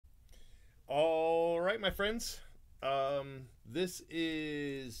right, my friends. This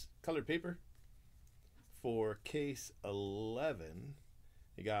is colored paper for case 11.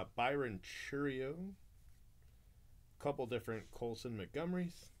 You got Byron Churio, a couple different Colson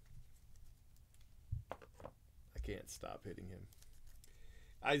Montgomerys. I can't stop hitting him.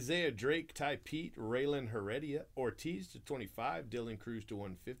 Isaiah Drake, Ty Pete, Raylan Heredia, Ortiz to 25, Dylan Cruz to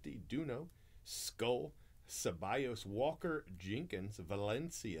 150, Duno, Skull, Ceballos, Walker, Jenkins,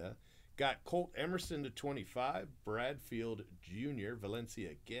 Valencia. Got Colt Emerson to 25, Bradfield Jr., Valencia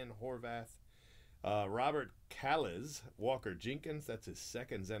again, Horvath. Robert Calles, Walker Jenkins, that's his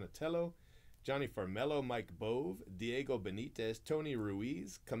second, Zanatello. Johnny Farmelo, Mike Bove, Diego Benitez, Tony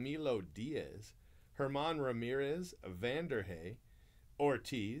Ruiz, Camilo Diaz, Herman Ramirez, Vanderhey,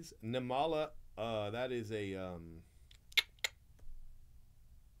 Ortiz, Namala, that is a,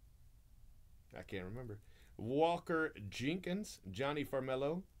 I can't remember. Walker Jenkins, Johnny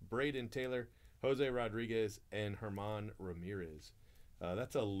Farmelo, Braden Taylor, Jose Rodriguez, and Herman Ramirez.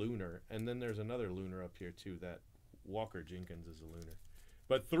 That's a lunar. And then there's another lunar up here, too. That Walker Jenkins is a lunar.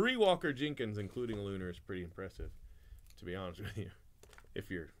 But 3 Walker Jenkins, including a lunar, is pretty impressive, to be honest with you,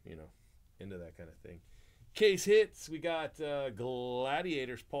 if you're, into that kind of thing. Case hits, we got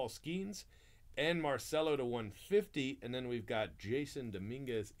Gladiators, Paul Skeens, and Marcelo to 150. And then we've got Jason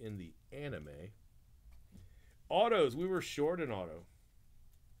Dominguez in the anime. Autos, we were short in auto.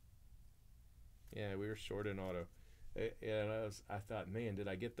 Yeah, we were short in auto. Yeah, I thought, man, did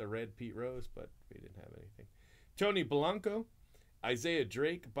I get the red Pete Rose? But we didn't have anything. Tony Blanco, Isaiah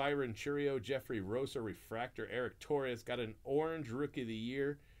Drake, Byron Churio, Jeffrey Rosa, Refractor, Eric Torres. Got an orange Rookie of the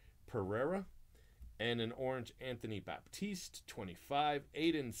Year, Pereira. And an orange Anthony Baptiste, 25.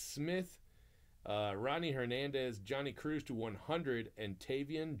 Aiden Smith, Ronnie Hernandez, Johnny Cruz to 100. And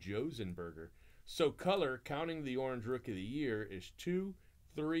Tavian Josenberger. So color, counting the orange Rookie of the Year, is 2,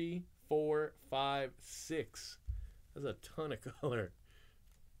 3, 4, 5, 6. That's a ton of color.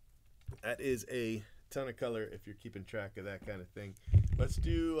 That is a ton of color if you're keeping track of that kind of thing. Let's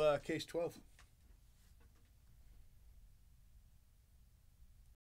do case 12.